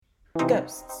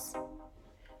Ghosts,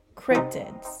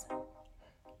 cryptids,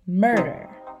 murder,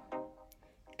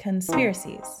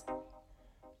 conspiracies,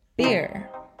 beer.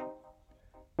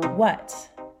 What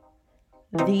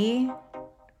the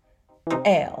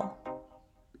ale?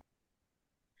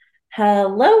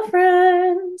 Hello,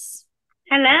 friends.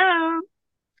 Hello.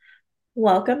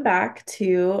 Welcome back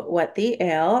to What the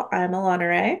Ale. I'm Alana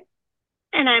Ray.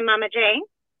 And I'm Mama J.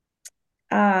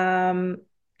 Um,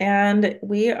 and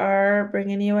we are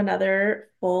bringing you another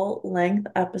full length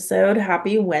episode.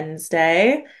 Happy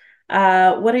Wednesday.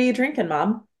 What are you drinking,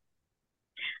 Mom?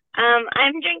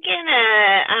 I'm drinking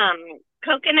a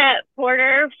coconut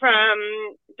porter from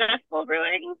Dust Bowl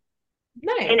Brewing,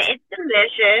 and Nice. it's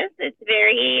delicious. It's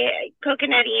very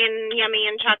coconutty and yummy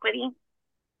and chocolatey.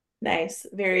 Nice.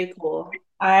 Very cool.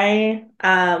 I'm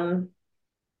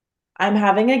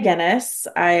having a Guinness.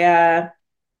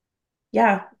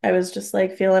 Yeah, I was just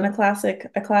like feeling a classic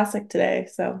today.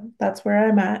 So that's where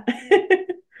I'm at.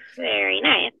 Very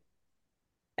nice.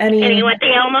 Any Any what the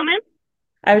hell moments?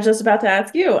 I was just about to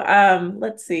ask you.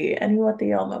 Let's see. Any what the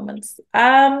yell moments?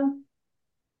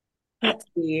 Let's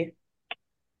see.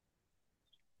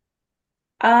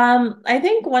 I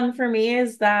think one for me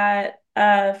is that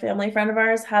a family friend of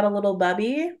ours had a little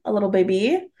baby,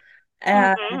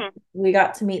 and Mm-hmm. we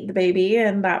got to meet the baby,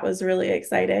 and that was really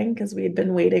exciting because we had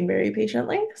been waiting very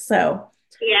patiently. So,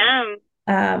 Yeah.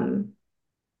 um,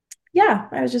 yeah,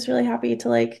 I was just really happy to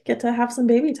like get to have some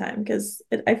baby time because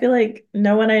I feel like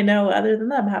no one I know other than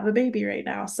them have a baby right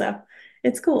now. So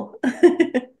it's cool.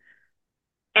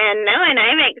 And no, and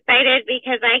I'm excited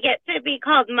because I get to be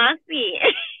called Mossy.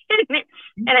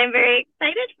 And I'm very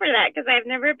excited for that because I've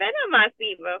never been a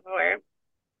Mossy before.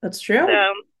 That's So true.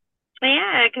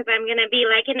 yeah, because I'm gonna be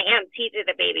like an auntie to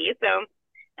the baby. So,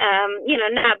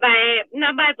 not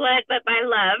by blood, but by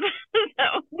love.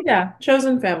 So Yeah,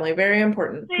 chosen family, very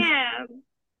important. yeah,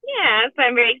 yeah. So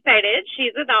I'm very excited.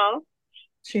 She's a doll.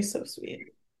 She's so sweet.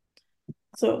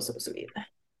 So sweet.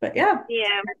 But yeah,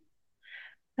 Yeah.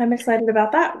 I'm excited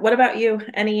about that. What about you?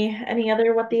 Any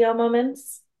other what the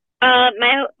moments?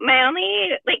 My only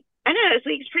like I don't know. This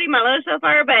week's pretty mellow so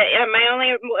far, but my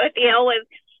only deal was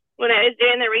when I was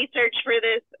doing the research for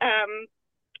this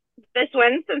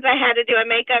one since I had to do a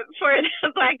makeup for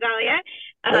the Black Dahlia.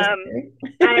 So Um,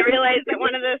 scary. I realized that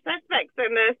one of the suspects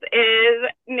in this is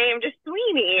named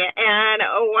Sweeney. And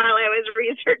while I was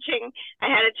researching, I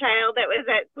had a child that was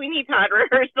at Sweeney Todd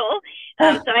rehearsal.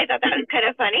 Ah, So I thought that was kind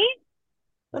of funny.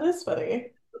 that is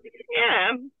funny.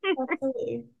 Yeah.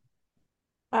 Absolutely.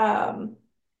 Um,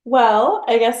 well,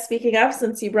 I guess speaking of,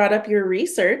 since you brought up your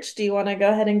research, do you want to go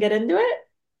ahead and get into it?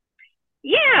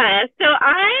 Yeah. So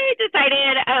I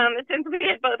decided, since we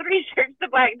had both researched the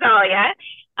Black Dahlia,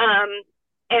 um,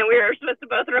 and we were supposed to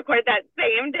both record that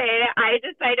same day, I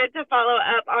decided to follow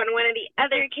up on one of the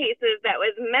other cases that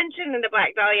was mentioned in the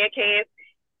Black Dahlia case,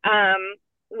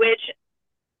 which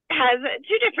has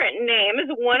two different names.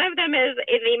 One of them is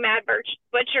the Mad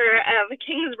Butcher of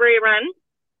Kingsbury Run,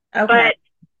 Okay. but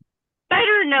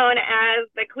better known as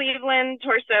the Cleveland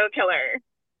Torso Killer.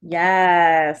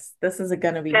 Yes, this is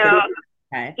gonna be So good.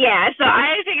 Okay. yeah, so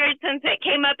I figured since it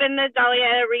came up in the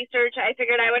Dahlia research, I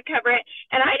figured I would cover it.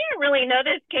 And I didn't really know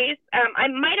this case. I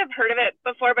might have heard of it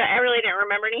before, but I really didn't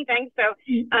remember anything. So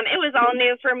it was all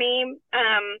new for me.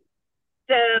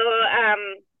 So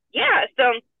yeah,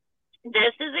 so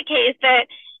this is a case that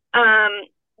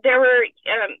there were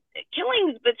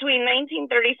killings between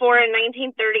 1934 and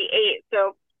 1938.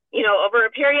 So, over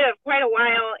a period of quite a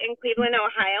while in Cleveland,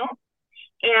 Ohio.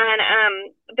 And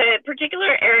the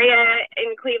particular area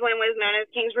in Cleveland was known as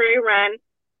Kingsbury Run.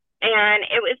 And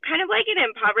it was kind of like an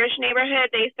impoverished neighborhood.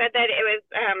 They said that it was,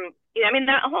 I mean,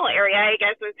 that whole area, I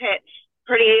guess, was hit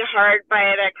pretty hard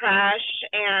by the crash.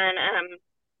 And,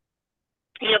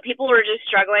 people were just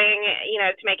struggling,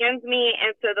 to make ends meet.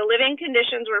 And so the living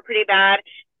conditions were pretty bad.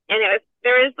 And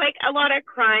there was like a lot of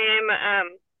crime.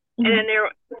 And then Mhm.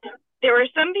 there were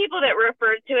some people that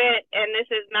referred to it, and this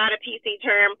is not a PC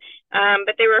term,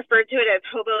 but they referred to it as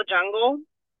hobo jungle.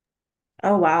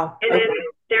 Oh wow. And Okay. then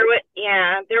there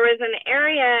was an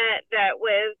area that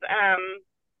was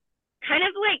kind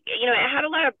of like, it had a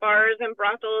lot of bars and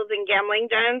brothels and gambling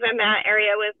dens, and that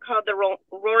area was called the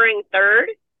Roaring Third.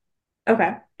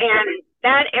 Okay. And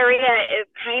that area is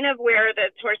kind of where the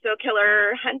torso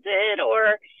killer hunted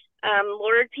or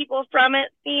lured people from, it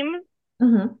seems.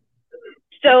 Hmm.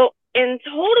 So in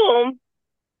total,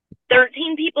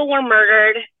 13 people were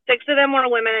murdered, six of them were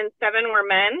women, and seven were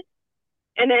men.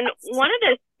 And then one of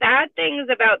the sad things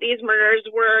about these murders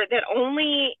were that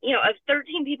only, of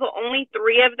 13 people, only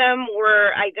three of them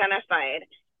were identified.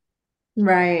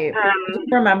 Right. I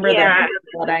just remember that Yeah,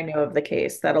 what I knew of the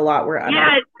case, that a lot were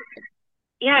unidentified.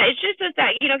 yeah, yeah. It's just so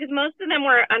sad, because most of them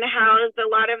were unhoused. A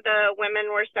lot of the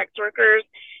women were sex workers.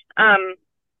 Um,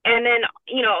 and then,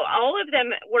 all of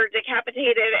them were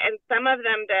decapitated, and some of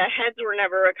them, the heads were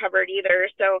never recovered either.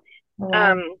 So, Oh,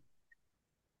 wow. um,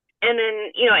 and then,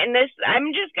 in this,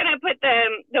 I'm just gonna put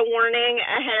the warning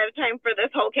ahead of time for this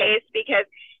whole case because,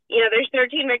 there's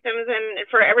 13 victims, and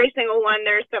for every single one,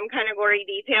 there's some kind of gory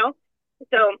detail.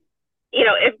 So,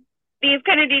 if these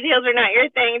kind of details are not your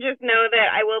thing, just know that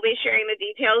I will be sharing the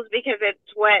details because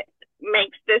it's what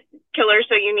makes this killer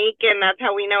so unique, and that's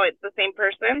how we know it's the same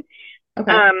person.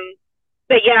 Okay. Um,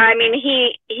 but yeah, I mean,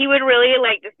 he would really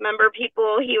like dismember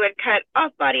people. He would cut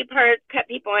off body parts, cut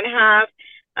people in half.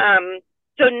 Um,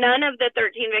 so none of the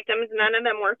 13 victims, none of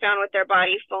them were found with their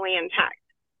body fully intact.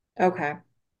 Okay.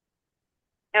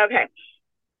 Okay,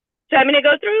 so I'm going to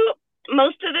go through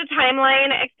most of the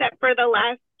timeline except for the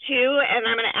last two, and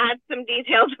I'm going to add some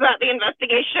details about the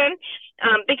investigation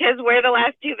because where the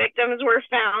last two victims were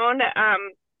found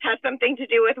has something to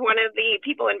do with one of the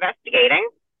people investigating.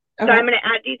 So Okay. I'm going to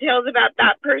add details about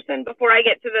that person before I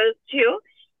get to those two.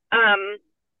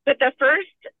 But the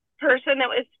first person that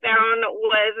was found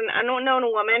was an unknown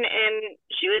woman, and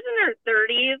she was in her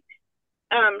 30s.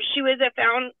 She was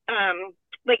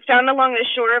found along the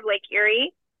shore of Lake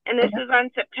Erie, and this Okay. is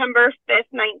on September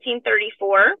 5th,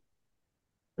 1934.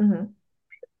 Hmm.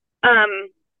 Um,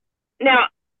 Now,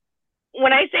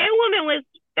 when I say a woman was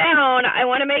found, I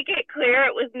want to make it clear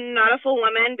it was not a full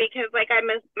woman because, like I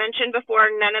mentioned before,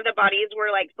 none of the bodies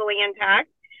were like fully intact.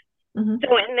 Hmm.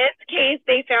 So in this case,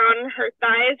 they found her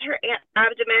thighs, her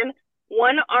abdomen,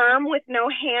 one arm with no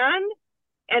hand,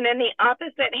 and then the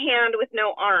opposite hand with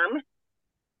no arm.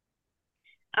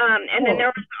 And then Oh,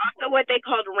 there was also what they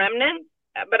called remnants,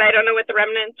 but I don't know what the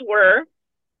remnants were.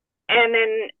 And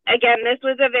then again, this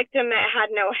was a victim that had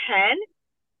no head.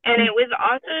 And mm, it was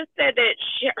also said that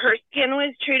her skin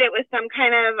was treated with some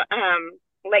kind of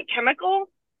like chemical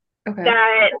okay.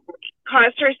 that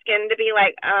caused her skin to be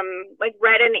like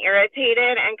red and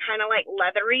irritated and kind of like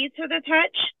leathery to the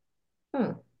touch.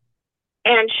 Hmm.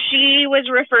 And she was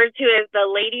referred to as the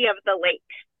Lady of the Lake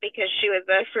because she was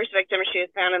the first victim she was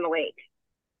found in the lake.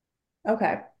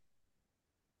 Okay.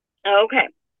 Okay.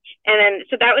 And then,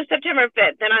 so that was September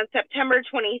 5th. Then on September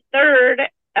 23rd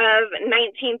of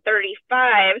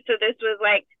 1935, so this was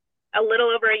like a little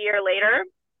over a year later,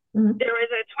 Hmm. there was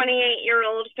a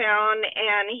 28-year-old found,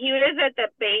 and he was at the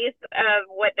base of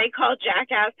what they call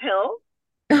Jackass Hill.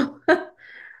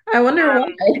 I wonder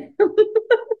Um, why.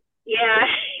 yeah.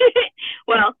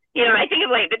 Well, I think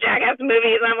of like the Jackass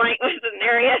movies. I'm like, this is an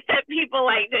area that people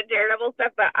like the daredevil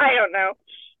stuff, but I don't know.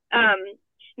 Um,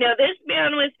 Now, this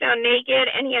man was found naked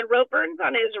and he had rope burns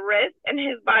on his wrist, and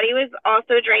his body was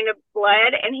also drained of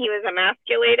blood, and he was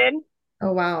emasculated.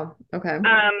 Oh, wow. Okay.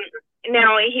 Um,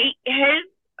 Now,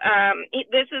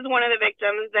 this is one of the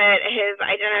victims that his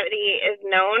identity is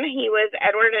known. He was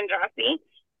Edward Andrassy,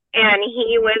 and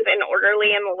he was an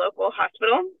orderly in the local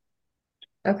hospital.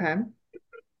 Okay.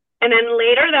 And then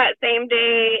later that same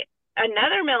day,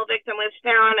 another male victim was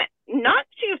found not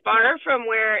too far from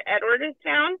where Edward is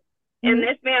found. And Hmm.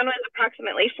 this man was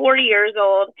approximately 40 years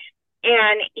old.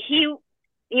 And he,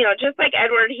 just like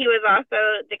Edward, he was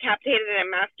also decapitated and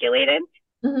emasculated.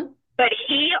 Hmm. But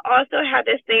he also had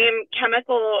the same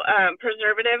chemical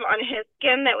preservative on his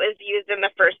skin that was used in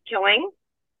the first killing.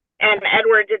 And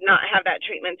Edward did not have that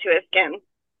treatment to his skin.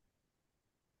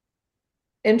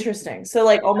 Interesting. So,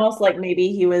 like, almost like maybe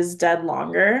he was dead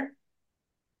longer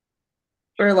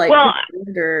or like Well,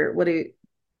 consumed, or what do you?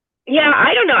 yeah,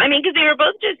 I don't know. I mean, because they were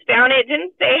both just found. It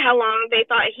didn't say how long they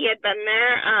thought he had been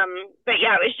there. But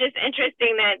yeah, it was just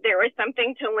interesting that there was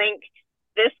something to link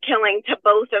this killing to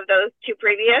both of those two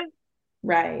previous.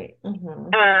 Right. Hmm.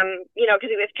 Because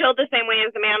he was killed the same way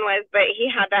as the man was, but he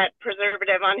had that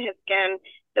preservative on his skin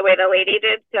the way the lady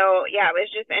did. So yeah, it was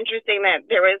just interesting that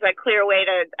there was a clear way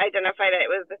to identify that it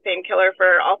was the same killer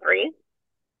for all three.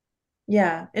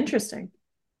 Yeah. Interesting.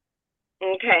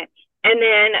 Okay. And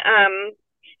then,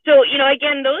 so,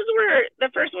 again, those were the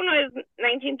first one was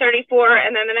 1934,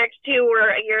 and then the next two were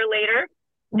a year later.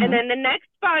 And Hmm. then the next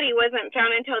body wasn't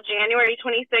found until January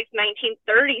 26,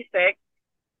 1936.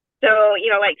 So,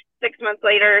 like 6 months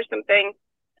later or something.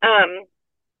 Um,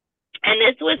 and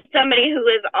this was somebody who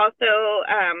was also,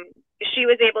 she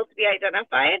was able to be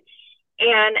identified.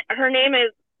 And her name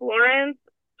is Florence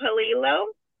Palillo,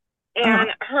 Uh-huh.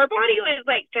 and her body was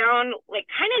like found like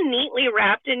kind of neatly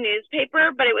wrapped in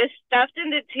newspaper, but it was stuffed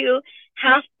into two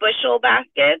half bushel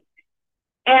baskets,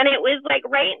 and it was like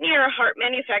right near a Hart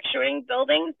Manufacturing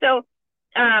building. So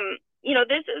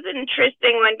this is an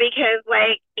interesting one because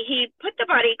like he put the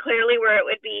body clearly where it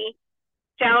would be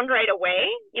found right away,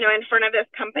 in front of this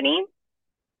company.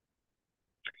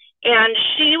 And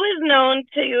she was known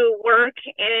to work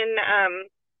in,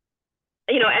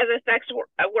 as a sex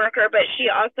worker, but she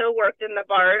also worked in the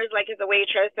bars, like as a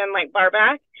waitress and like bar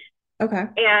back. Okay.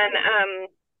 And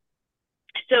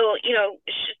so,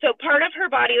 so part of her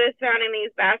body was found in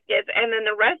these baskets, and then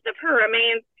the rest of her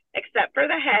remains, except for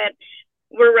the head,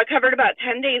 were recovered about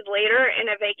 10 days later in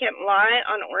a vacant lot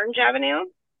on Orange Avenue.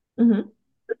 Mm-hmm.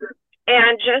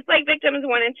 And just like victims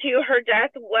 1 and 2, her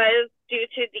death was due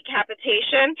to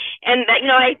decapitation. And that,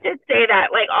 I did say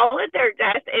that, like all of their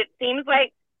deaths, it seems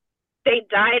like they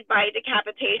died by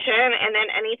decapitation, and then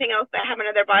anything else that happened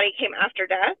to their body came after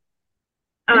death.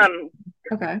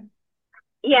 Okay.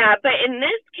 Yeah, but in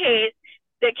this case,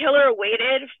 the killer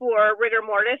waited for rigor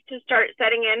mortis to start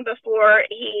setting in before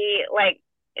he like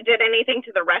did anything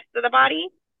to the rest of the body.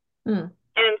 Mm.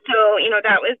 And so,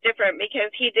 that was different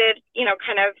because he did,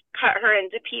 kind of cut her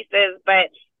into pieces, but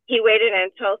he waited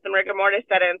until some rigor mortis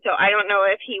set in. So I don't know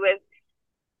if he was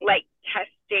like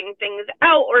testing things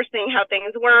out or seeing how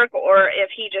things work, or if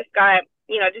he just got,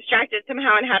 distracted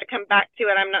somehow and had to come back to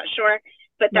it. I'm not sure.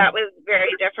 But that was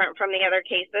very different from the other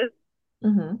cases.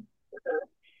 Mm-hmm.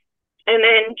 And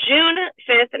then June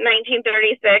 5th,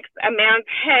 1936, a man's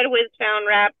head was found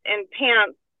wrapped in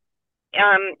pants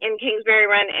in Kingsbury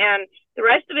Run, and the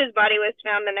rest of his body was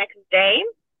found the next day.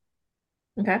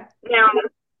 Okay. Now,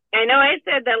 I know I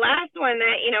said the last one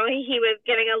that, he was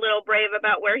getting a little brave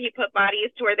about where he put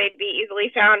bodies to where they'd be easily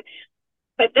found.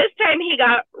 But this time he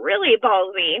got really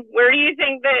ballsy. Where do you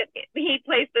think that he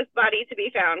placed this body to be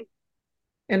found?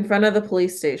 In front of the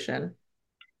police station.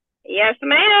 Yes,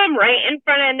 ma'am. Right in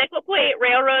front of Nickel Plate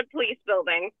Railroad Police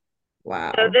Building.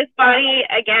 Wow. So this body,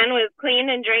 again, was clean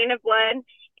and drained of blood,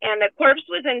 and the corpse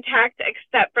was intact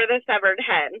except for the severed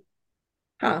head.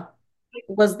 Huh.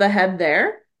 Was the head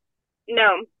there?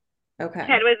 No. Okay.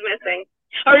 Head was missing.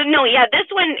 Or no, yeah, this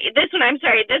one, I'm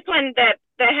sorry. This one, that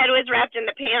the head was wrapped in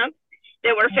the pants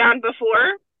that were found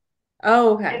before.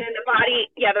 Oh, And okay. then the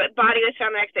body was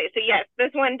found the next day. So yes, this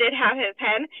one did have his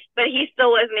head, but he still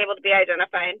wasn't able to be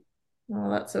identified. Oh,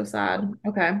 that's so sad.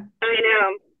 Okay. I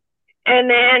know. And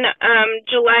then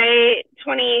July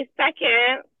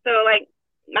 22nd, so like,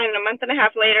 I don't know, a month and a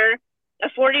half later, a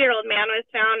 40-year-old man was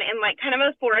found in like kind of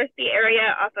a foresty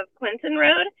area off of Clinton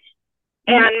Road.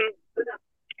 Mm-hmm. And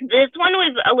this one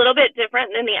was a little bit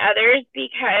different than the others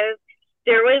because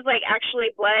there was like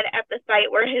actually blood at the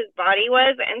site where his body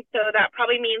was. And so that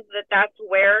probably means that that's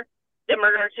where the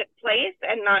murder took place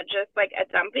and not just like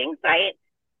a dumping site.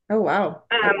 Oh, wow.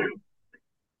 Okay.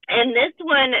 And this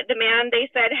one, the man, they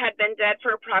said, had been dead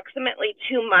for approximately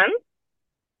 2 months.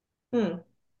 Hmm.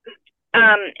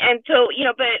 And so,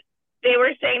 but they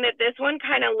were saying that this one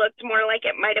kind of looked more like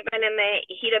it might have been in the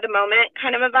heat of the moment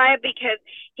kind of a vibe because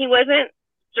he wasn't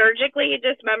surgically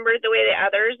dismembered the way the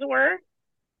others were.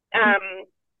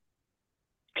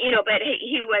 But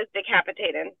he was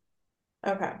decapitated.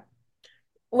 Okay.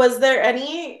 Was there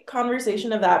any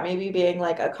conversation of that maybe being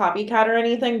like a copycat or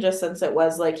anything, just since it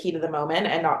was like heat of the moment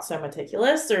and not so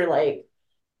meticulous, or like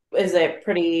is it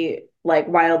pretty like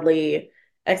wildly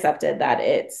accepted that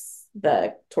it's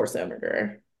the torso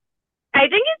murderer? I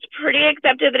think it's pretty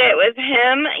accepted that it was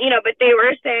him, but they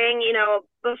were saying,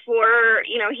 before,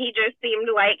 he just seemed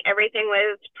like everything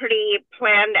was pretty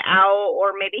planned out,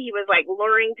 or maybe he was like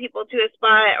luring people to a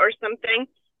spot or something.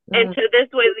 And so this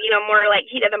was, more like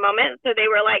heat of the moment. So they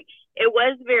were like, it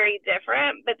was very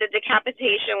different, but the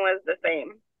decapitation was the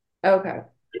same. Okay,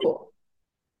 cool.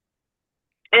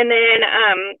 And then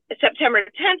September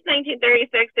 10th,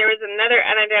 1936, there was another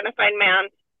unidentified man.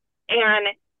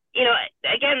 And,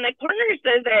 again, the coroner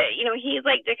says that, he's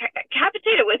like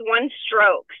decapitated with one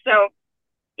stroke. So,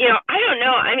 I don't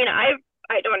know. I mean,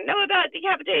 I don't know about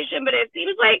decapitation, but it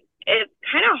seems like it's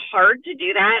kind of hard to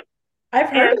do that. I've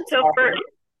heard And it's so hard.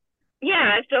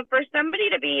 so for somebody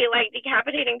to be like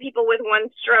decapitating people with one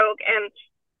stroke, and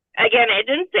again, it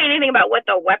didn't say anything about what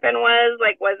the weapon was.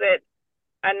 Like, was it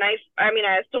a knife? I mean,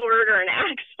 a sword or an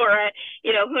axe or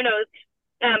who knows?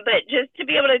 But just to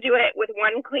be able to do it with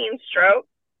one clean stroke.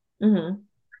 Mm-hmm.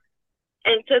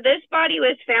 And so this body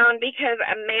was found because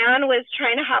a man was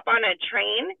trying to hop on a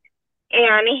train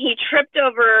and he tripped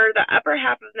over the upper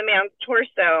half of the man's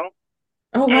torso.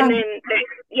 Oh, wow. And then,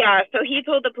 so he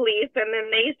told the police, and then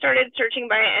they started searching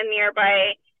by a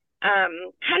nearby,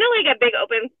 kind of like a big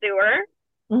open sewer.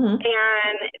 Mm-hmm.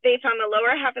 And they found the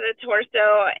lower half of the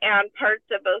torso and parts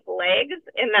of both legs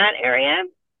in that area.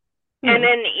 And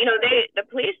then, the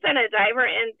police sent a diver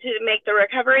in to make the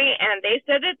recovery, and they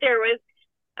said that there was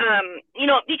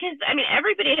Because I mean,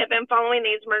 everybody had been following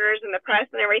these murders in the press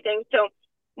and everything. So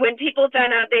when people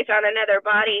found out they found another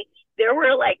body, there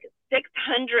were like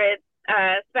 600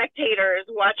 spectators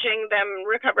watching them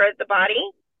recover the body.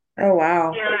 Oh,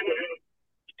 wow. And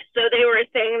so they were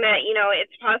saying that,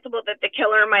 it's possible that the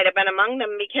killer might have been among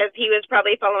them because he was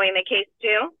probably following the case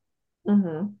too.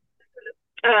 Mm-hmm.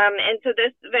 And so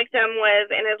this victim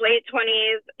was in his late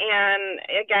 20s, and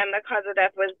again, the cause of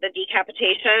death was the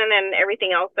decapitation, and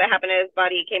everything else that happened to his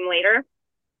body came later.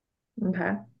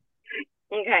 Okay.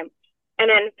 Okay. And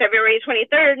then February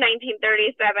 23rd,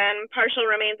 1937, partial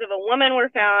remains of a woman were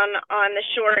found on the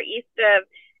shore east of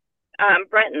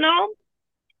Brentnall.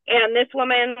 And this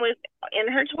woman was in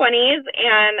her 20s.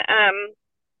 And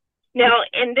now,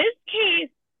 in this case,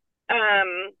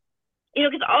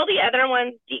 because all the other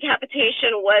ones,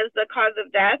 decapitation was the cause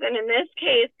of death. And in this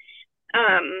case,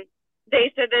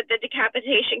 they said that the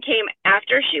decapitation came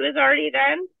after she was already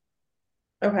dead.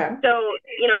 Okay. So,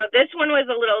 this one was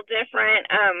a little different.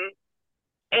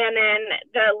 And then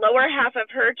the lower half of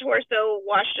her torso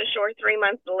washed ashore 3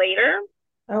 months later.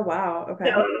 Oh, wow. Okay.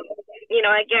 So,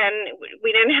 again,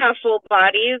 we didn't have full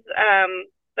bodies.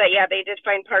 But yeah, they did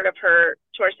find part of her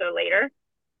torso later.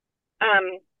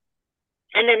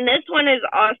 And then this one is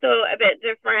also a bit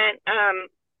different.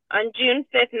 On June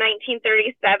 5th,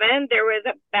 1937, there was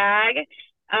a bag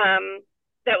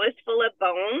that was full of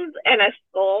bones and a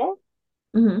skull.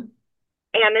 Mm-hmm.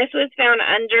 And this was found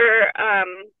under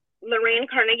Lorraine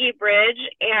Carnegie Bridge,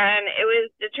 and it was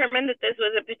determined that this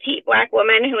was a petite Black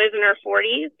woman who was in her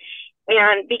 40s.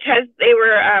 And because they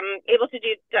were able to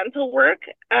do dental work,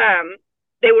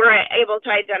 they were able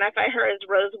to identify her as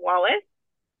Rose Wallace.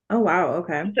 Oh, wow.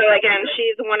 Okay. So again,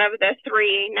 she's one of the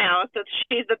three now. So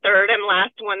she's the third and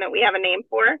last one that we have a name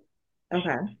for.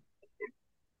 Okay.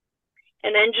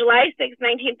 And then July 6th,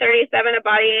 1937, a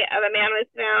body of a man was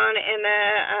found in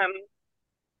the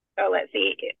let's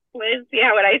see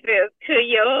how would I say this?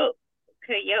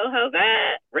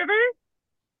 Cuyahoga River.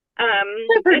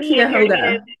 I've heard And he appeared to be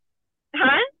Cuyahoga.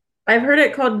 huh? I've heard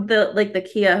it called the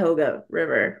Cuyahoga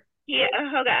River.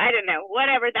 Cuyahoga, I don't know,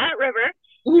 whatever, that river.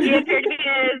 He appeared to be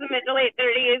in his mid to late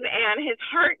 30s, and his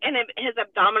heart and his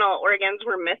abdominal organs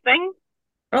were missing.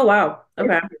 Oh, wow.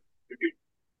 Okay.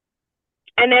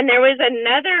 And then there was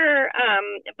another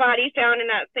body found in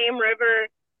that same river,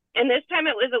 and this time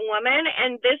it was a woman,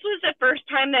 and this was the first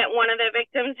time that one of the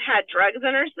victims had drugs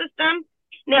in her system.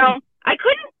 Now, I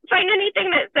couldn't find anything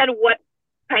that said what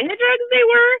kind of drugs they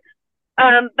were,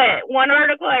 but one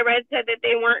article I read said that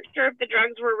they weren't sure if the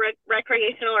drugs were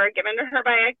recreational or given to her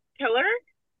by a killer.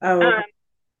 Oh, okay.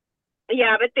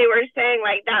 Yeah, but they were saying,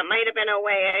 like, that might have been a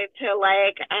way to,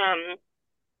 like, I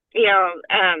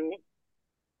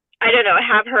don't know,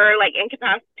 have her, like,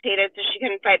 incapacitated so she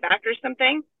couldn't fight back or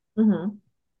something. Mm-hmm.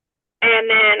 And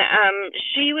then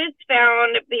she was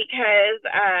found because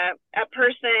a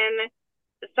person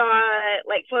saw it,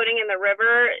 like, floating in the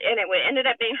river, and it ended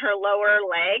up being her lower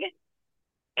leg.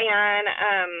 And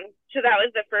so that was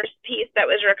the first piece that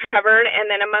was recovered. And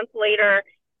then a month later,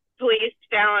 police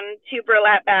found 2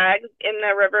 burlap bags in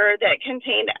the river that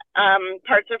contained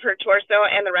parts of her torso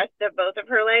and the rest of both of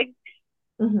her legs.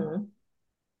 Mm-hmm.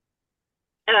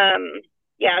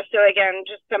 Yeah, so again,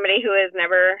 just somebody who is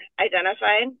never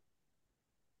identified.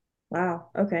 Wow.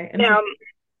 Okay. Now,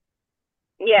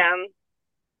 yeah.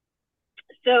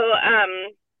 So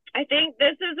I think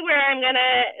this is where I'm going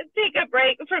to take a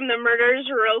break from the murders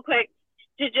real quick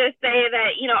to just say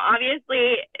that,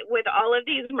 obviously with all of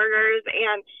these murders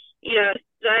and,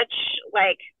 such,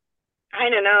 like, I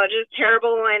don't know, just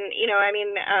terrible and,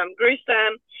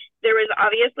 gruesome, there was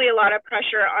obviously a lot of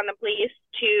pressure on the police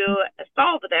to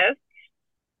solve this.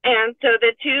 And so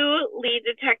the 2 lead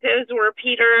detectives were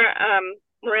Peter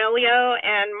Morello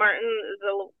and Martin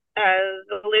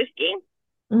Zalewski.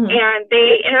 Mm-hmm. And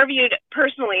they interviewed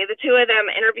personally, the 2 of them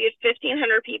interviewed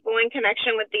 1,500 people in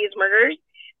connection with these murders.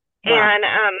 Wow. And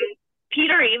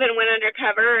Peter even went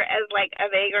undercover as, like, a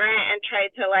vagrant and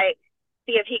tried to, like,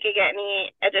 see if he could get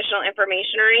any additional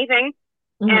information or anything.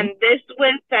 Mm-hmm. And this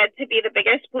was said to be the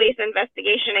biggest police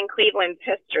investigation in Cleveland's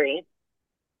history.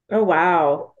 Oh,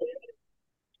 wow.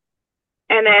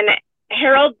 And then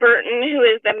Harold Burton, who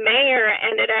is the mayor,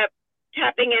 ended up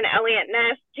tapping in Elliot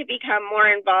Ness to become more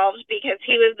involved because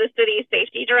he was the city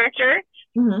safety director.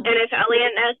 Mm-hmm. And if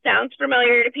Elliot Ness sounds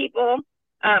familiar to people,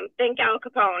 think Al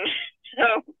Capone.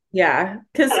 So yeah,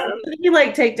 because he,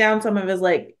 like, take down some of his,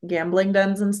 like, gambling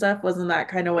dens and stuff. Wasn't that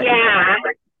kind of what?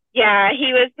 Yeah,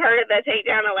 he was part of the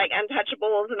takedown of, like,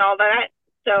 Untouchables and all that.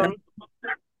 So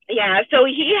yeah, so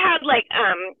he had, like,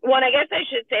 I guess I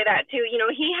should say that too.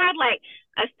 He had, like,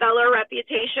 a stellar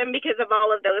reputation because of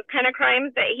all of those kind of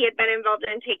crimes that he had been involved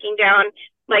in, taking down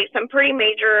like some pretty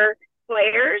major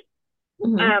players.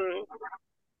 Hmm. Um,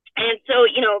 and so,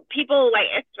 people like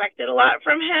expected a lot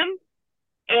from him.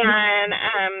 And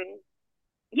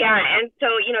yeah, and so,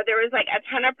 there was like a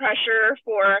ton of pressure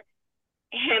for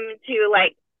him to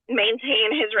like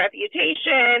maintain his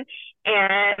reputation.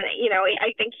 And,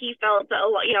 I think he felt a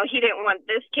lot, he didn't want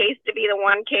this case to be the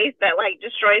one case that like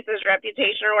destroys his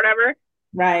reputation or whatever.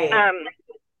 Right. Um,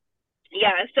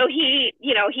 yeah, so he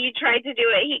tried to do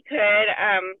what he could.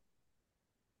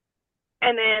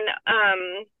 And then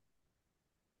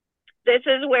this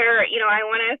is where, I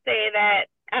want to say that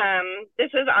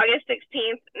this was August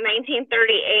 16th,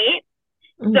 1938.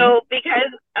 Hmm. So because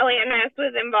Elliot Ness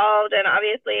was involved, and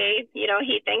obviously,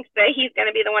 he thinks that he's going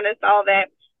to be the one to solve it.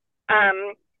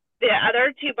 Um, the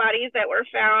other two bodies that were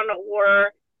found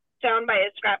by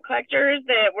his scrap collectors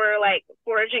that were like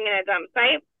foraging in a dump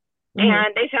site, Hmm.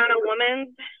 and they found a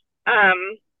woman's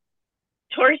um,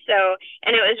 torso,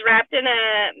 and it was wrapped in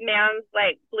a man's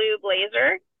like blue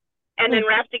blazer, and then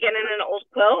wrapped again in an old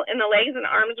quilt. And the legs and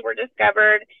arms were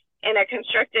discovered in a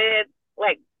constructed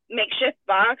like makeshift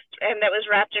box, and that was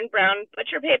wrapped in brown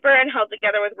butcher paper and held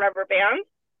together with rubber bands.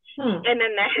 Hmm. And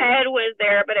then the head was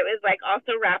there, but it was like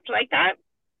also wrapped like that.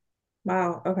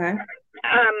 Wow. Okay.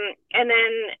 And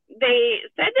then they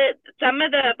said that some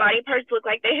of the body parts looked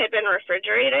like they had been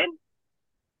refrigerated.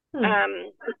 Hmm. Um,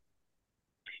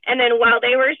 and then while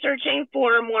they were searching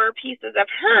for more pieces of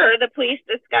her, the police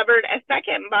discovered a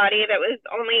second body that was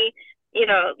only,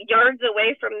 yards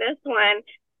away from this one.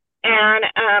 And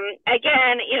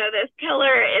again, this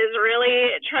killer is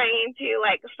really trying to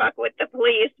like fuck with the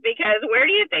police, because where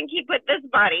do you think he put this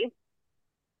body,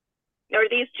 or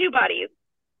these two bodies?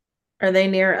 Are they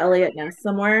near Elliot Ness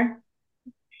somewhere?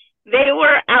 They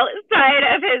were outside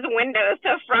of his window.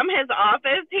 So from his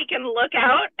office, he can look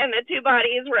out, and the two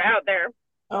bodies were out there.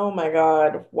 Oh my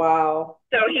God. Wow.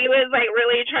 So he was like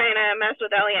really trying to mess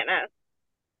with Elliot Ness.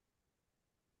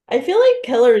 I feel like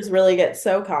killers really get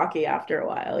so cocky after a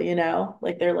while,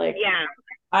 Like they're like, Yeah.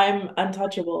 I'm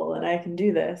untouchable and I can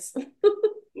do this.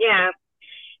 Yeah.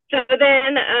 So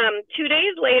then 2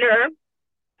 days later,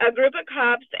 a group of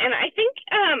cops, and I think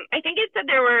it said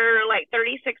there were like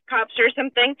 36 cops or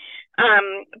something,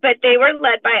 but they were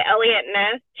led by Elliot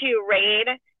Ness to raid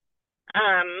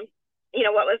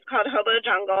what was called Hobo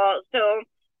Jungle. So,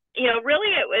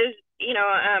 really it was,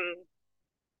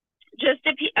 just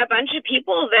a bunch of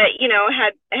people that,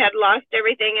 had lost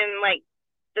everything in like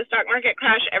the stock market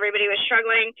crash. Everybody was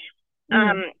struggling.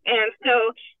 Hmm. And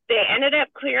so they ended up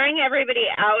clearing everybody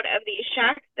out of these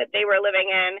shacks that they were living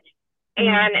in.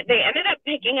 And Hmm. they ended up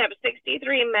picking up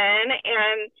 63 men.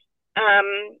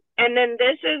 And then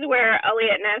this is where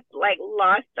Elliot Ness like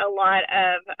lost a lot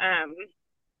of,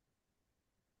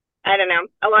 I don't know,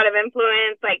 a lot of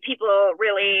influence. Like people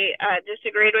really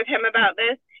disagreed with him about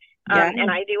this. Yeah. And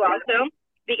I do also,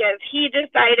 because he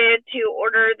decided to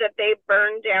order that they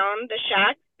burn down the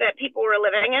shacks that people were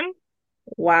living in.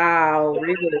 Wow.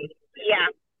 Really? Yeah.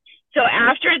 So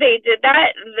after they did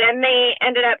that, then they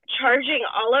ended up charging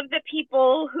all of the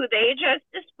people who they just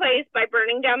displaced by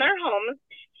burning down their homes.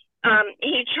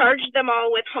 He charged them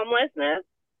all with homelessness,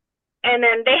 and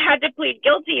then they had to plead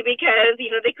guilty because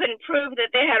they couldn't prove that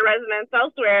they had residence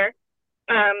elsewhere.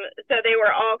 So they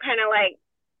were all kind of like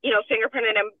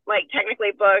fingerprinted and like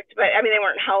technically booked, but I mean they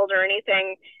weren't held or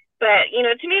anything. But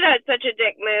to me that's such a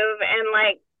dick move, and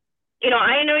like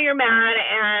I know you're mad,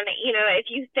 and if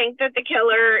you think that the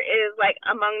killer is like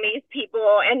among these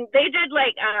people, and they did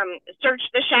like search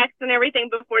the shacks and everything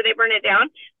before they burn it down,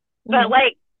 but Hmm.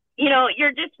 like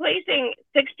you're displacing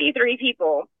 63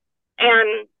 people,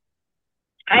 and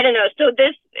I don't know. So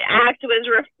this act was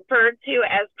referred to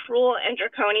as cruel and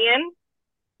draconian.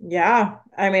 Yeah.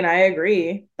 I mean, I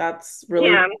agree. That's really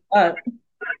Yeah, messed up.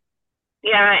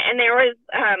 yeah, and there was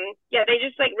yeah, they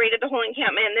just like raided the whole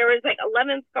encampment. And there was like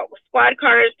 11 squad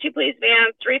cars, two police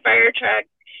vans, three fire trucks,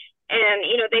 and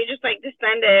they just like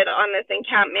descended on this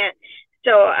encampment.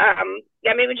 So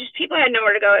yeah, maybe just people had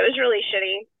nowhere to go. It was really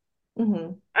shitty.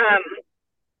 Hmm. Um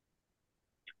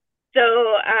so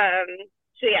um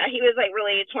so yeah, he was like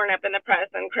really torn up in the press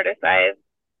and criticized.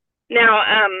 Now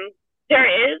there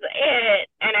is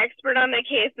an expert on the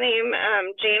case named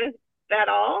James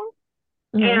Bedall,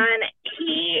 Hmm. and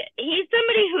he's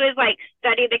somebody who has like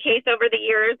studied the case over the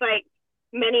years, like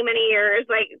many years,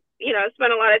 like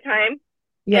spent a lot of time.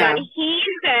 And Yeah. he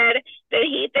said that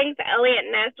he thinks Elliot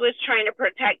Ness was trying to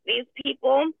protect these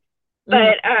people, Hmm.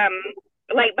 but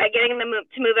like by getting them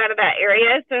to move out of that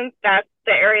area, since that's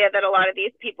the area that a lot of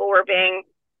these people were being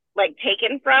like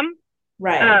taken from.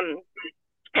 Right. Um,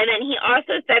 And then he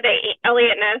also said that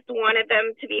Elliot Ness wanted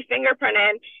them to be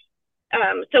fingerprinted,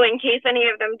 so in case any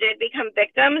of them did become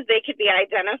victims, they could be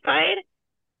identified.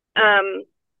 Um,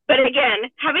 but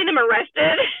again, having them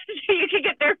arrested so you could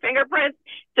get their fingerprints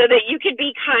so that you could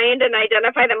be kind and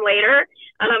identify them later,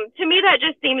 to me, that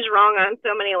just seems wrong on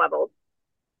so many levels.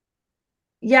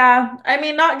 Yeah, I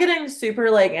mean, not getting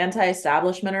super like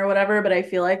anti-establishment or whatever, but I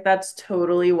feel like that's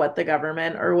totally what the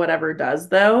government or whatever does,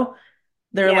 though.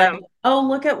 They're like, Yeah, oh,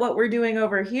 look at what we're doing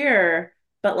over here,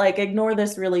 but like ignore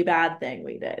this really bad thing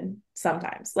we did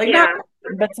sometimes. Like, not, yeah,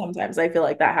 but sometimes I feel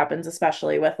like that happens,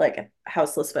 especially with like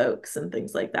houseless folks and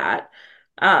things like that.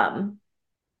 Um,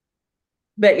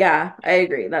 but yeah, I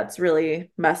agree. That's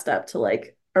really messed up to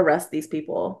like arrest these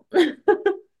people.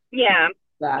 yeah.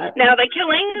 That. Now, the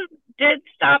killings did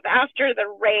stop after the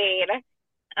raid.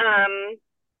 Um,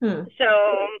 Hmm. so,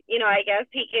 I guess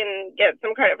he can get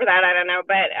some credit for that. I don't know.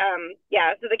 But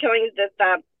yeah, so the killings did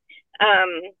stop.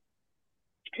 Um,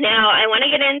 Now, I want to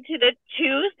get into the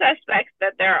two suspects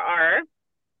that there are.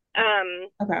 Um,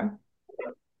 Okay.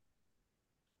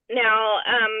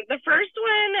 the first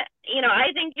one,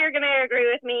 I think you're going to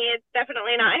agree with me. It's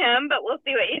definitely not him, but we'll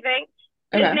see what you think.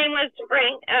 His Okay. name was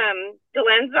Frank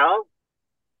Delenzo,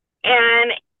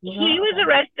 and he was Okay.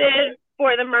 arrested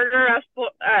for the murder of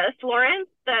Florence,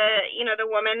 the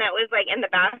woman that was like in the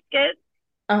basket,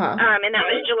 Uh-huh. and that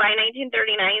was July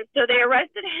 1939. So they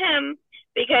arrested him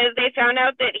because they found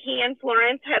out that he and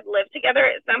Florence had lived together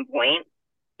at some point,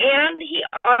 and he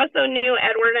also knew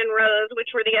Edward and Rose,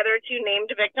 which were the other two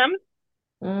named victims.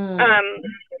 Mm. Um,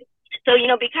 so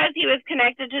because he was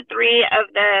connected to three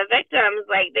of the victims,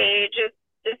 like they just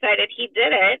decided he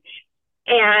did it.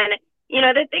 And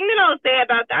the thing that I'll say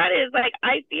about that is like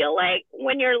I feel like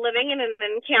when you're living in an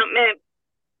encampment,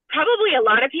 probably a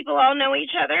lot of people all know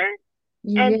each other.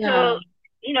 And so, Yeah.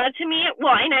 to me,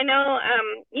 well, and I know,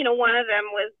 one of them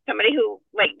was somebody who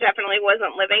like definitely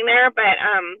wasn't living there, but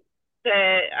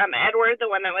Edward, the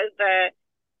one that was the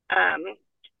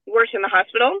worked in the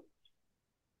hospital,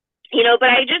 but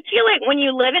I just feel like when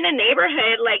you live in a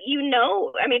neighborhood, like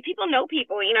I mean, people know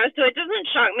people, so it doesn't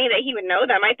shock me that he would know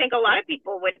them. I think a lot of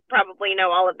people would probably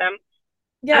know all of them.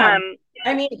 Yeah. Um,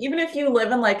 I mean, even if you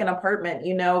live in like an apartment,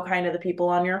 you know, kind of the people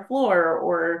on your floor,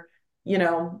 or,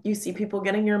 you see people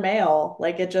getting your mail.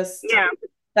 Like it just, yeah,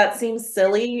 that seems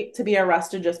silly to be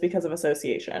arrested just because of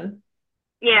association.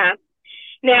 yeah.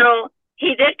 Now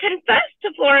he did confess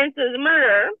to Florence's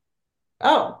murder,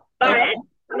 Oh, okay.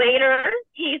 but later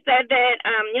he said that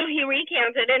he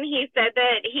recanted and he said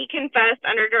that he confessed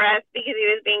under duress because he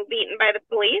was being beaten by the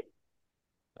police.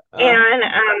 Uh,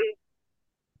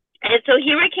 And so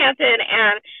he recanted,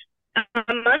 and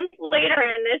a month later,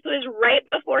 and this was right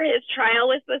before his trial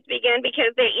was supposed to begin,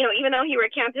 because they, even though he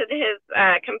recanted his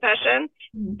confession,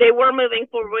 they were moving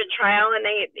forward with trial, and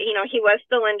he was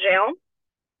still in jail.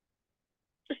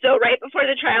 So right before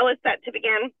the trial was set to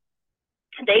begin,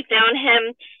 they found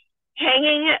him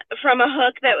hanging from a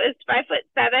hook that was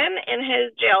 5'7" in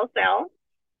his jail cell,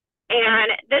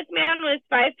 and this man was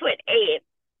 5'8",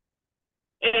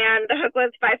 and the hook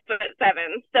was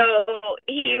 5'7". So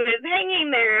he was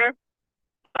hanging there,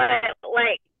 but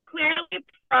like clearly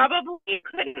probably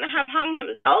couldn't have hung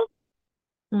himself.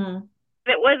 hmm.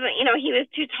 It wasn't, he was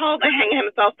too tall to hang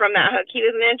himself from that hook. He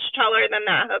was an inch taller than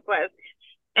that hook was.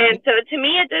 And so to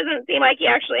me, it doesn't seem like he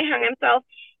actually hung himself.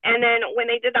 And then when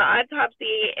they did the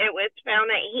autopsy, it was found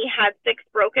that he had 6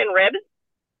 broken ribs.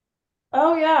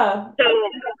 Oh yeah. So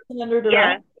Under duress?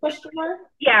 yeah, Question mark?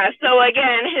 yeah. So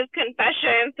again, his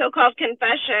confession, so-called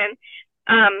confession.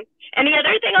 And the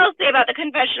other thing I'll say about the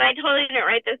confession, I totally didn't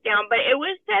write this down, but it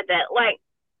was said that like,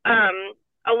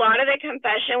 a lot of the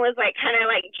confession was like kind of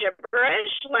like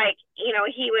gibberish. Like,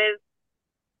 he was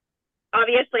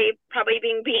obviously probably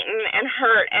being beaten and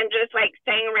hurt and just like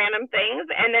saying random things.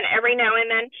 And then every now and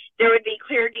then there would be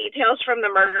clear details from the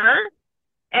murderer.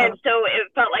 Oh. And so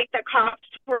it felt like the cops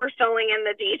were filling in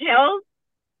the details,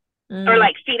 or Mm.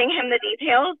 like feeding him the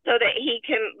details so that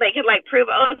they could like prove,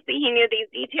 oh, see, he knew these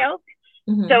details.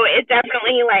 Hmm. So it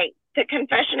definitely, like, the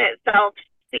confession itself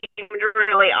seemed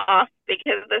really off,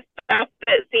 because the stuff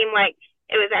that seemed like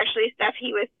it was actually stuff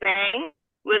he was saying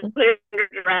was put under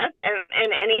duress,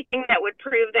 and anything that would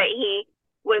prove that he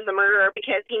was the murderer,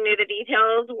 because he knew the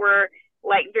details were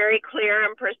like very clear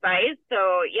and precise.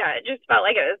 So yeah, it just felt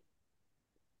like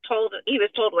he was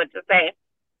told what to say.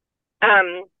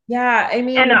 Um, Yeah, I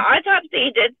and the mean,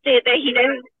 autopsy did state that he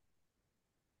didn't.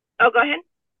 Oh, go ahead.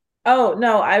 oh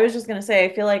no, I was just gonna say,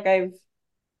 I feel like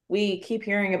we keep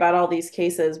hearing about all these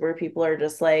cases where people are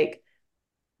just like,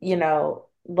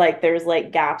 like there's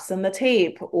like gaps in the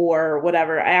tape or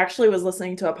whatever. I actually was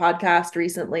listening to a podcast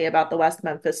recently about the West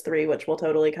Memphis Three, which we'll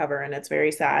totally cover, and it's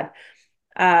very sad.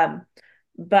 Um,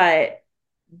 but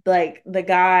like the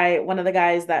guy, one of the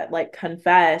guys that like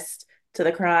confessed to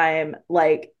the crime,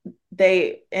 like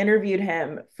they interviewed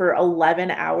him for 11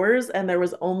 hours and there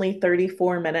was only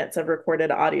 34 minutes of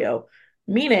recorded audio,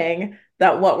 meaning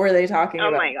that what were they talking Oh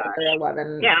about my for gosh.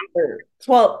 11 Yeah. or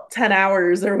 12, 10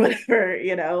 hours or whatever,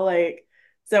 like,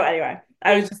 so anyway,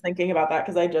 I was just thinking about that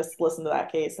because I just listened to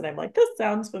that case and I'm like, this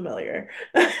sounds familiar.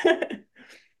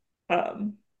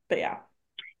 um, but yeah.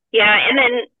 Yeah, and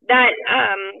then that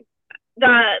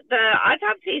the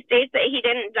autopsy states that he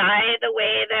didn't die the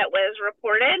way that was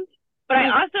reported, but I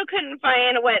Mhm. also couldn't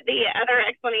find what the other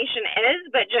explanation is,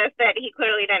 but just that he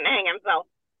clearly didn't hang himself.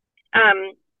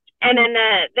 Um, and then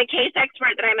the case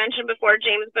expert that I mentioned before,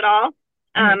 James Badal,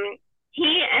 Mhm.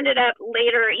 he ended up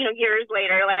later, years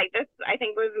later, like this, I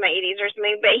think was in the 80s or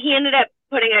something, but he ended up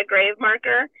putting a grave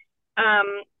marker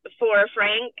for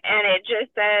Frank, and it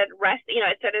just said rest,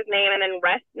 it said his name and then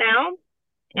rest now.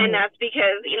 And Mhm. that's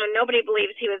because, nobody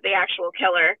believes he was the actual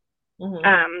killer.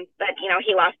 Mhm. But,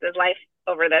 he lost his life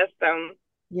over this. So,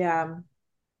 Yeah.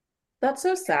 That's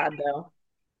so sad though.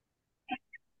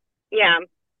 yeah.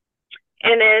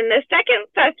 And then the second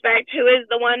suspect, who is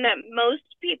the one that most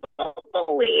people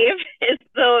believe is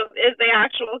the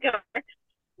actual killer.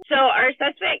 So our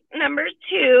suspect number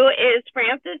two is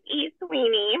Francis E.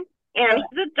 Sweeney, and Okay.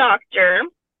 he's a doctor.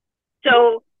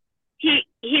 So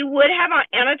he would have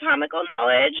anatomical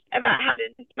knowledge about how to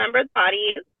dismember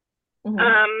bodies.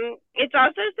 Mhm. It's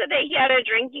also said that he had a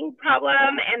drinking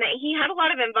problem and that he had a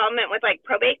lot of involvement with like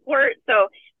probate court, so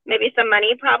maybe some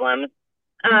money problems.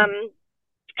 Mhm. Um,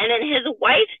 and then his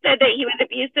wife said that he was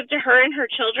abusive to her and her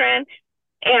children,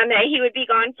 and that he would be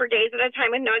gone for days at a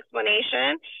time with no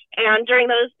explanation. And during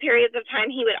those periods of time,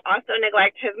 he would also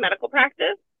neglect his medical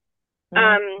practice. Mhm.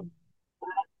 Um,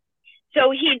 so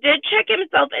he did check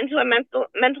himself into a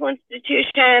mental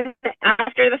institution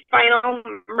after the final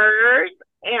murders,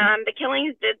 and the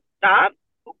killings did stop.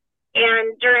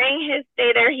 And during his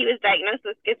stay there, he was diagnosed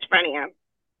with schizophrenia.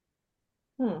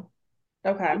 Hmm.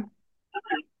 Okay.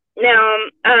 Now,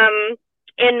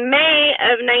 in May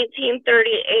of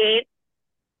 1938,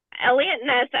 Elliot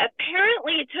Ness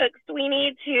apparently took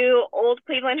Sweeney to Old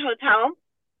Cleveland Hotel,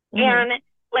 Mhm. and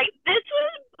like this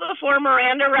was before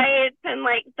Miranda rights and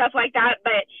like stuff like that.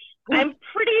 But I'm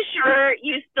pretty sure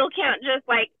you still can't just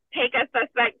like take a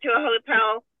suspect to a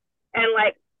hotel and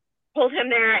like hold him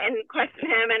there and question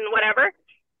him and whatever.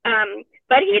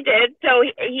 But he did. So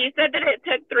he said that it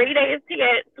took 3 days to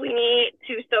get Sweeney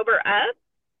to sober up.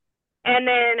 And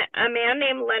then a man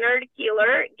named Leonard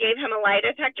Keeler gave him a lie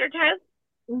detector test.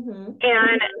 Mhm.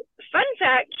 And fun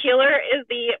fact, Keeler is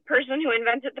the person who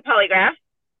invented the polygraph.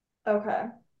 Okay.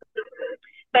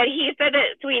 But he said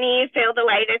that Sweeney failed the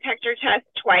lie detector test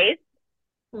twice.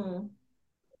 Hmm.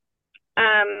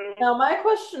 Um, Now, my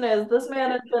question is, this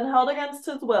man has been held against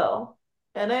his will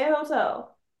in a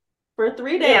hotel for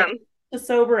 3 days yeah, to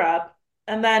sober up,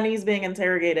 and then he's being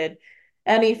interrogated,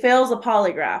 and he fails a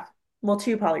polygraph. Well,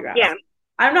 two polygraphs. yeah.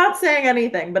 I'm not saying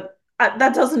anything, but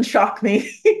that doesn't shock me.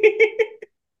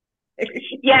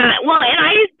 Yeah, well, and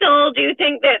I still do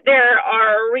think that there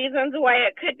are reasons why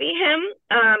it could be him.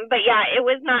 But yeah, it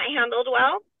was not handled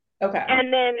well. Okay.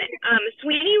 And then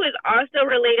Sweeney was also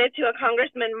related to a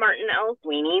Congressman, Martin L.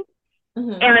 Sweeney.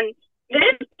 Hmm. And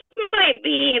this might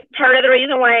be part of the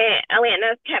reason why Elliot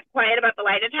Ness kept quiet about the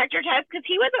lie detector test, because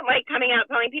he wasn't like coming out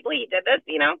telling people he did this.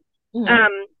 Hmm.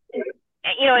 Um,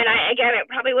 and again, it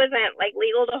probably wasn't like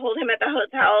legal to hold him at the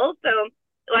hotel. So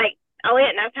like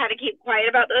Elliot Ness had to keep quiet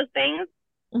about those things.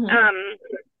 Hmm. Um,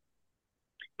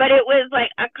 but it was like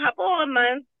a couple of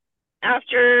months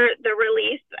after the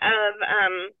release of,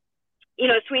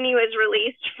 Sweeney was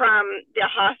released from the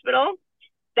hospital.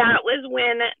 That was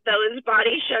when those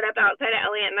bodies showed up outside of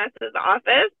Elliot Ness's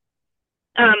office.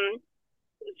 Um,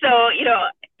 so,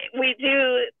 we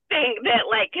do think that,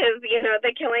 like, because,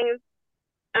 the killings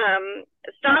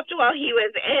stopped while he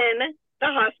was in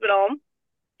the hospital.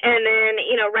 And then,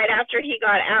 right after he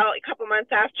got out, a couple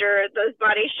months after, those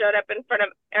bodies showed up in front of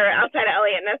or outside of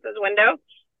Elliot Ness's window.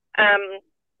 Um,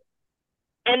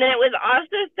 and then it was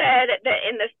also said that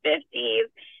in the 50s,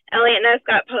 Elliot Ness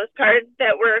got postcards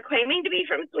that were claiming to be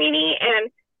from Sweeney. And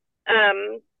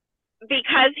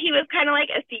because he was kind of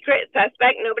like a secret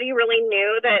suspect, nobody really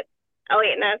knew that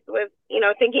Elliot Ness was,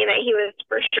 thinking that he was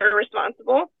for sure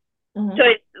responsible. So Hmm.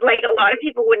 it's like a lot of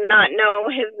people would not know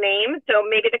his name. So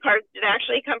maybe the cards did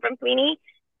actually come from Sweeney.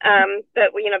 But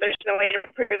there's no way to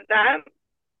prove that.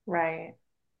 Right.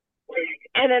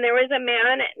 And then there was a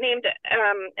man named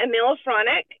Emil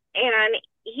Fronick, and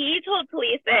he told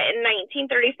police that in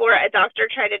 1934 a doctor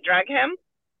tried to drug him,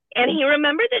 and he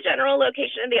remembered the general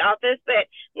location of the office. But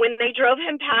when they drove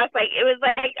him past, like it was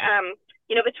like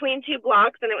between two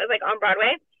blocks, and it was like on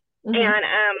Broadway. Mm-hmm. And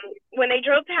when they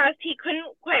drove past, he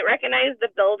couldn't quite recognize the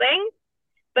building.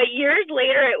 But years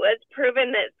later, it was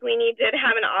proven that Sweeney did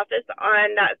have an office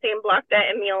on that same block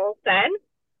that Emil said.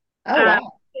 Oh, Um,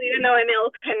 wow. Even though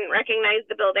Emil couldn't recognize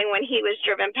the building when he was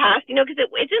driven past, because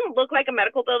it didn't look like a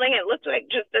medical building. It looked like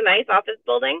just a nice office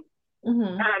building.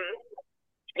 Mm-hmm. Um,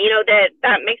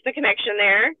 that makes the connection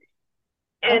there.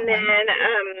 And Okay.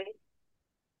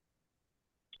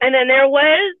 then there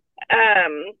was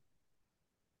um,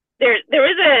 there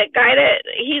was a guy that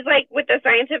he's like with the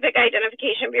Scientific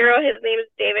Identification Bureau. His name is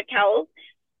David Cowles,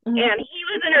 Mm-hmm. and he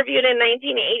was interviewed in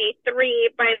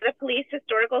 1983 by the Police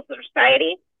Historical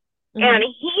Society. Mm-hmm. And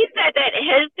he said that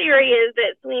his theory is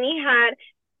that Sweeney had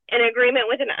an agreement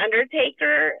with an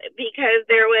undertaker because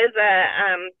there was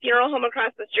a funeral home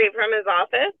across the street from his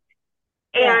office.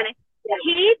 Yeah. And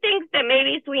he thinks that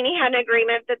maybe Sweeney had an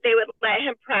agreement that they would let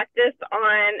him practice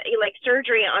on like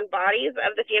surgery on bodies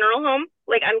of the funeral home,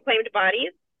 like unclaimed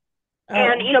bodies.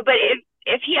 And Oh, but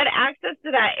if he had access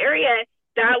to that area,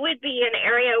 that would be an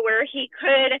area where he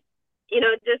could,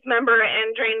 dismember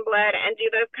and drain blood and do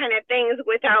those kind of things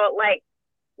without like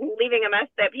leaving a mess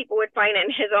that people would find in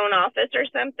his own office or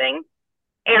something.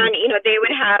 And they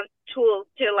would have tools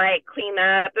to like clean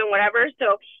up and whatever.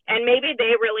 So, and maybe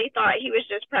they really thought he was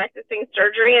just practicing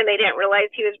surgery and they didn't realize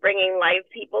he was bringing live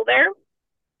people there.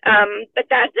 But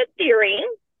that's a theory.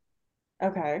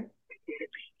 okay.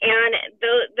 And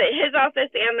his office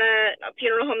and the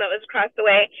funeral home that was across the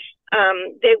way,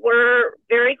 they were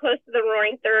very close to the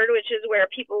Roaring Third, which is where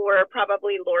people were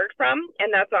probably lured from,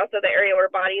 and that's also the area where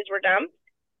bodies were dumped.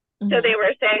 So Mm-hmm. they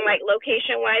were saying, like,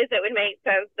 location wise, it would make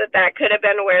sense that that could have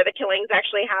been where the killings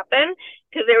actually happened,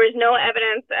 because there was no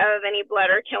evidence of any blood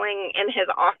or killing in his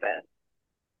office.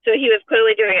 So he was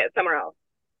clearly doing it somewhere else.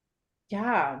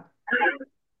 Yeah.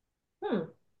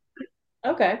 Hmm.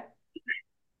 Okay.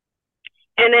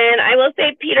 And then I will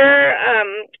say, Peter,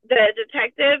 the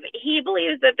detective, he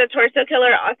believes that the torso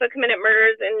killer also committed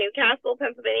murders in Newcastle,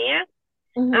 Pennsylvania.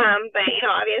 Mm-hmm. But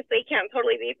obviously can't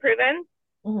totally be proven.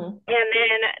 Mm-hmm. And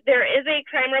then there is a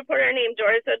crime reporter named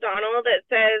Doris O'Donnell that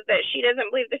says that she doesn't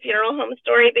believe the funeral home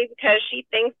story because she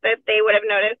thinks that they would have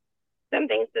noticed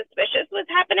something suspicious was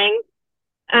happening.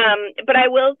 But I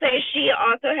will say she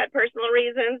also had personal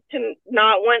reasons to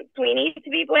not want Sweeney to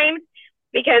be blamed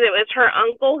because it was her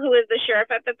uncle, who was the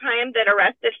sheriff at the time, that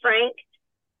arrested Frank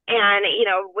and,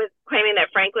 was claiming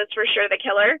that Frank was for sure the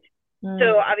killer. So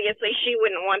Mm. obviously she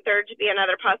wouldn't want there to be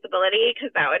another possibility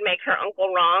because that would make her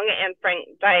uncle wrong and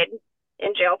Frank died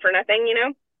in jail for nothing.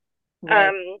 Right.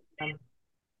 Um, Um,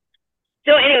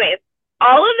 so, anyways,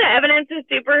 all of the evidence is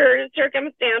super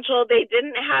circumstantial. They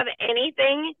didn't have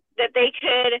anything that they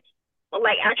could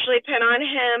like actually pin on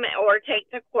him or take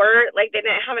to court. Like they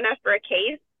didn't have enough for a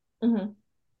case. mhm.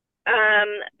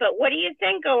 But what do you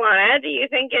think, Alana? Do you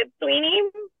think it's Sweeney?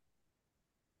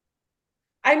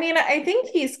 I mean, I think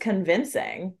he's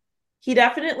convincing. He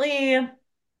definitely,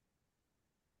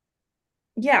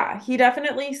 yeah, he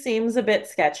definitely seems a bit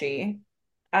sketchy.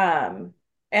 Um,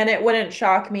 and it wouldn't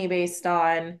shock me based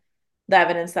on the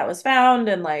evidence that was found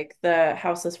and like the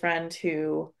houseless friend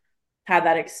who had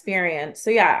that experience. So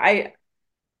yeah,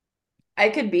 I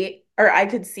could be or I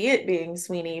could see it being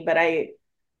Sweeney, but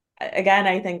again,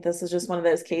 I think this is just one of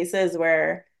those cases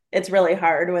where it's really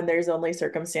hard when there's only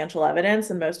circumstantial evidence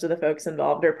and most of the folks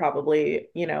involved are probably,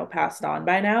 passed on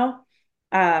by now.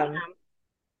 Um, Yeah.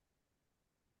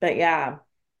 but yeah,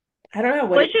 I don't know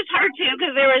what Which it, is hard too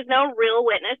because there was no real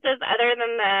witnesses other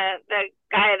than the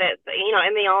guy that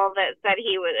in the all that said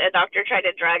he was a doctor tried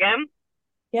to drug him.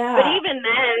 But yeah. even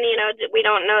then, we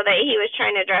don't know that he was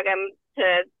trying to drug him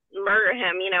to murder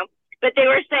him. But they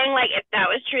were saying, like, if that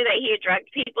was true that he had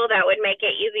drugged people, that would make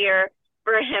it easier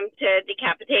for him to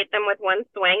decapitate them with one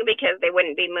swing because they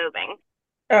wouldn't be moving.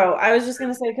 Oh, I was just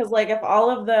gonna say because like if all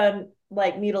of the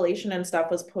like mutilation and stuff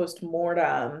was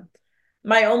post-mortem,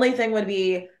 my only thing would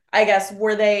be, I guess,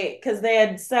 were they because they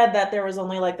had said that there was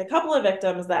only like the couple of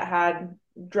victims that had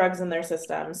drugs in their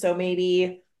system. So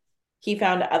maybe he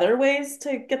found other ways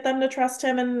to get them to trust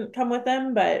him and come with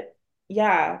him. But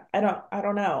yeah, I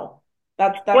don't know.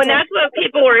 That's Well, all. that's what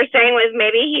people were saying was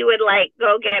maybe he would, like,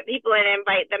 go get people and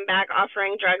invite them back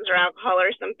offering drugs or alcohol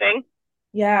or something.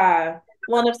 Yeah.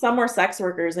 Well, and if some were sex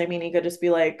workers, I mean, he could just be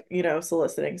like,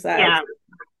 soliciting sex. Yeah,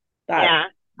 That,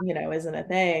 yeah. isn't a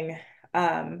thing.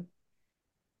 Um,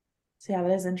 so yeah,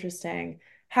 that is interesting.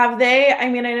 Have they, I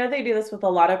mean, I know they do this with a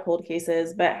lot of cold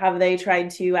cases, but have they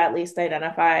tried to at least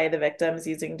identify the victims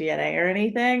using DNA or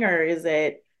anything, or is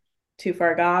it too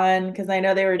far gone? Because I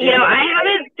know they were You doing know, it. I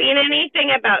haven't seen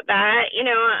anything about that,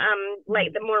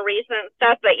 like the more recent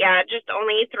stuff, but yeah, just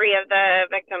only three of the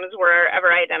victims were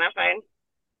ever identified.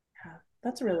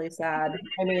 That's really sad.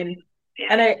 I mean, Yeah.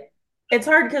 and it's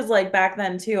hard because like back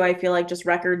then too, I feel like just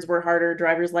records were harder.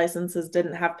 Driver's licenses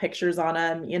didn't have pictures on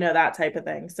them, that type of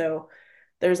thing. So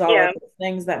there's all Yeah. of those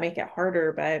things that make it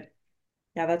harder. But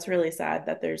yeah, that's really sad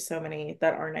that there's so many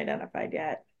that aren't identified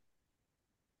yet.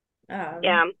 Um,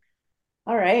 Yeah.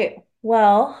 all right.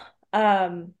 Well,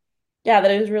 yeah,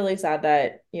 that is really sad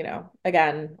that,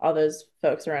 again, all those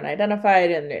folks are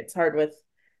unidentified and it's hard with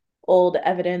old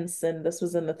evidence and this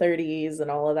was in the 30s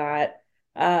and all of that.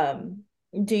 Um,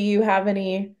 do you have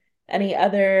any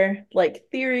other like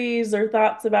theories or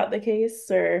thoughts about the case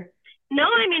or No,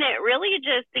 I mean, it really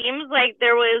just seems like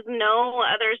there was no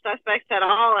other suspects at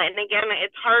all. And again,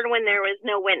 it's hard when there was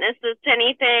no witnesses to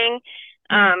anything.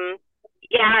 Mhm. Um,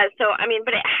 yeah, so I mean,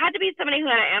 but it had to be somebody who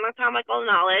had anatomical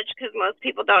knowledge because most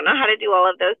people don't know how to do all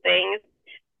of those things.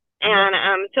 Yeah.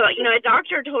 And so a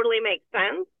doctor totally makes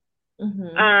sense.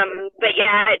 Hmm. But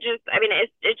yeah, I mean,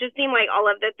 it just seemed like all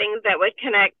of the things that would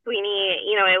connect Sweeney,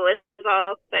 it was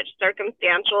all such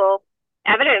circumstantial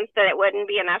evidence that it wouldn't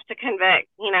be enough to convict.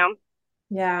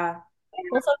 Yeah.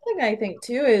 Well, something I think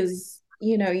too is,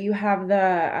 you have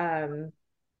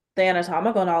the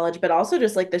anatomical knowledge, but also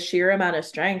just like the sheer amount of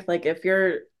strength. Like if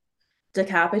you're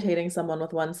decapitating someone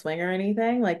with one swing or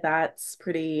anything, like that's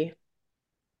pretty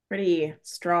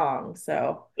strong.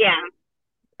 So, Yeah,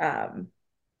 um,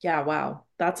 yeah, wow.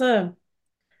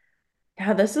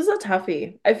 Yeah, this is a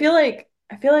toughie. I feel like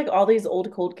all these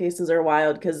old cold cases are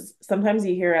wild because sometimes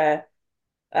you hear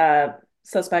a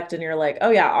suspect and you're like,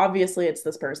 oh yeah, obviously it's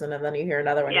this person, and then you hear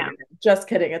another one and yeah. you're like, just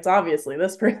kidding, it's obviously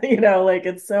this person, like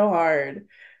it's so hard.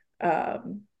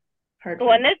 Um, hard for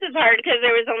Well, me. and this is hard because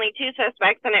there was only two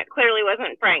suspects, and it clearly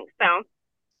wasn't Frank. So,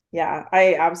 Yeah,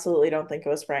 I absolutely don't think it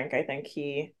was Frank. I think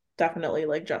he definitely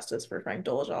like justice for Frank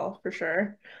Dolezal for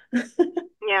sure.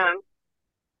 yeah.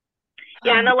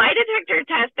 Yeah, and the lie detector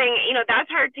testing, that's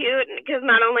hard too because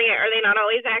not only are they not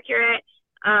always accurate,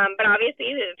 but obviously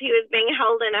if he was being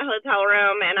held in a hotel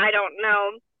room, and I don't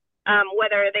know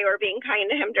whether they were being kind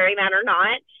to him during that or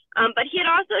not. But he had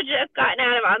also just gotten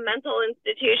out of a mental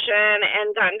institution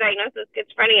and gotten diagnosed with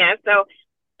schizophrenia. So,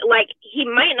 like, he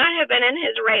might not have been in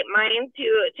his right mind to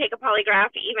take a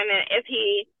polygraph, even if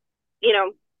he, you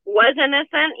know, was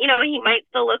innocent. He might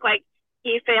still look like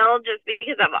he failed just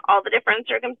because of all the different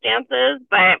circumstances.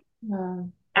 Yeah.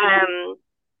 Um,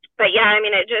 but yeah, I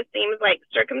mean, it just seems like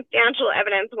circumstantial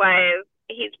evidence wise,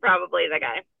 he's probably the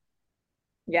guy.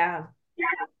 Yeah.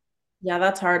 Yeah,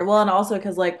 that's hard. Well, and also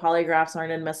because like polygraphs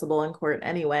aren't admissible in court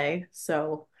anyway.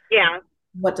 So Yeah,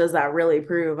 what does that really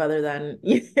prove other than,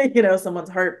 someone's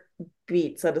heart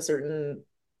beats at a certain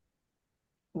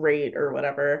rate or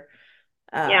whatever?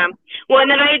 yeah. Um, Well, and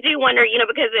then I do wonder,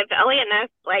 because if Elliot Ness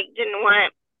didn't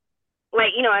want,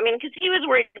 I mean, because he was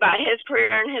worried about his career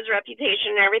and his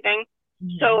reputation and everything.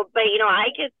 mhm. So, but I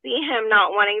could see him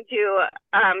not wanting to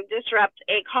disrupt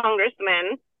a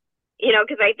congressman.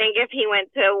 Because I think if he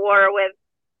went to war with,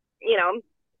 you know,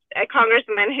 a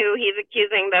congressman who he's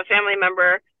accusing the family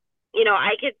member,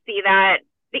 I could see that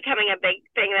becoming a big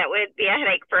thing that would be a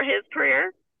headache for his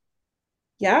career.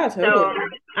 Yeah, So totally.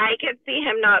 I could see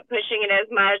him not pushing it as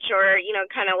much, or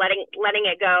kind of letting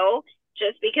it go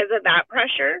just because of that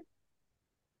pressure.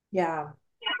 Yeah.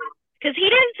 Because he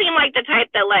didn't seem like the type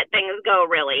that let things go,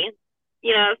 really.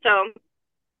 So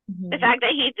the Mhm. fact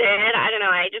that he did, I don't know.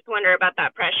 I just wonder about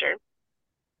that pressure.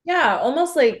 Yeah,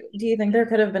 almost like, do you think there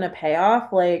could have been a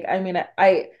payoff? Like, I mean,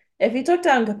 if he took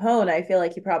down Capone, I feel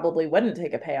like he probably wouldn't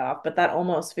take a payoff, but that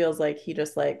almost feels like he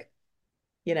just like,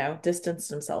 distanced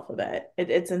himself a bit.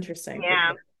 It's interesting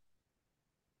Yeah, because,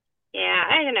 yeah.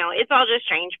 I don't know. It's all just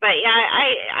strange, but yeah,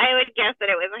 I would guess that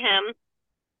it was him.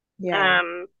 yeah,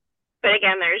 Um, but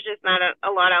again, there's just not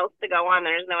a lot else to go on.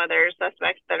 There's no other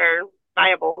suspects that are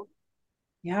viable.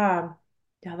 yeah,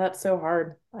 yeah, that's so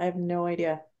hard. I have no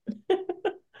idea.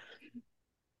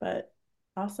 But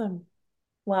awesome.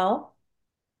 Well,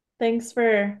 thanks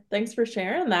for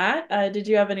sharing that. Did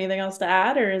you have anything else to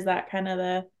add, or is that kind of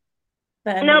the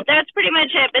end of Nope, it? that's pretty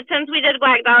much it. But since we did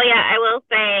Black Dahlia, I will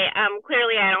say,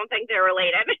 clearly, I don't think they're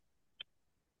related.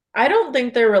 I don't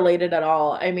think they're related at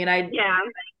all. I mean, Yeah,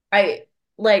 I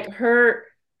like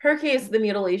her case, the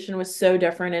mutilation was so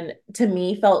different and to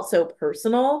me felt so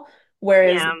personal,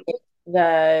 whereas yeah,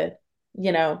 the,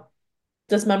 you know,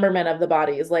 dismemberment of the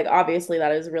bodies. Like obviously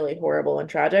that is really horrible and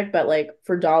tragic, but like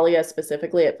for Dahlia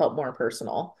specifically, it felt more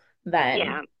personal than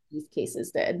Yeah. these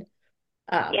cases did.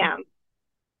 Um, Yeah.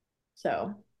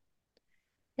 so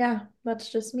yeah, that's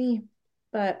just me.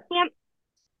 But Yep.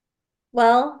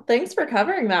 well, thanks for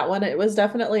covering that one. It was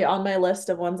definitely on my list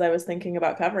of ones I was thinking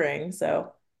about covering.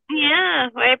 So Yeah.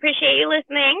 Well, I appreciate you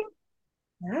listening.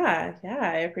 yeah,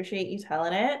 I appreciate you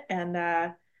telling it.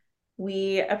 And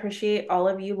we appreciate all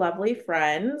of you lovely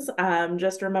friends.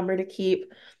 Just remember to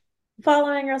keep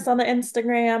following us on the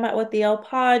Instagram at What the L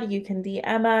Pod. You can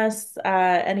DM us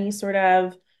any sort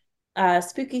of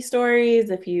spooky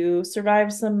stories if you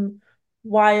survive some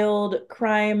wild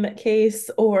crime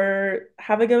case or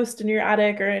have a ghost in your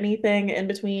attic or anything in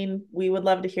between. We would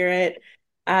love to hear it.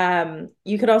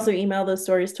 You could also email those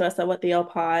stories to us at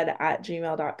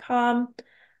whattheLpod@gmail.com.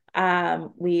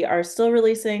 We are still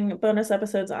releasing bonus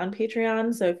episodes on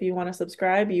Patreon, so if you want to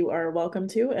subscribe, you are welcome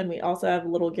to, and we also have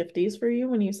little gifties for you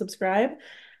when you subscribe.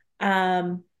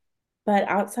 Um, but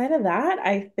outside of that,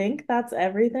 I think that's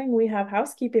everything we have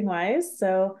housekeeping wise.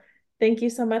 So thank you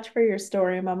so much for your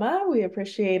story, Mama. We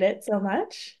appreciate it so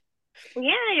much.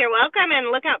 Yeah, you're welcome,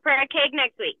 and look out for our cake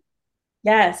next week.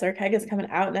 Yes, our keg is coming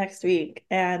out next week,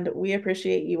 and we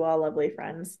appreciate you all, lovely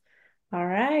friends. All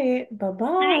right, All bye-bye.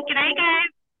 right. Good night, guys.